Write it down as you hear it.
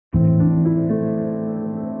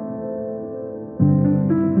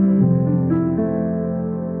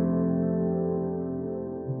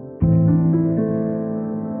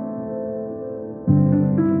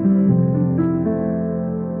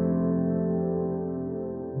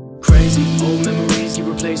crazy. Old memories get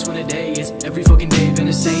replaced when the day is. Every fucking day been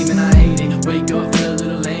the same and I hate it. Wake up, feel a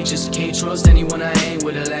little anxious. Can't trust anyone I ain't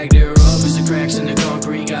with. A lack thereof is the cracks in the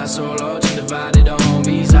concrete. Got so large and divided the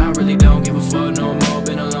homies. I really don't give a fuck no more.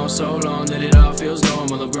 Been alone so long that it all feels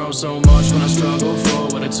normal. I've grown so much when I struggle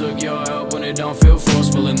forward. I took your help when it don't feel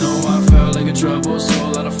forceful. And know I felt like a troubled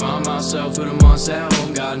soul. I'd find myself for the months at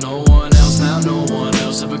home. Got no one else now, no one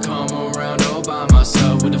else ever come around all by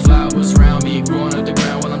myself. With the flowers around me,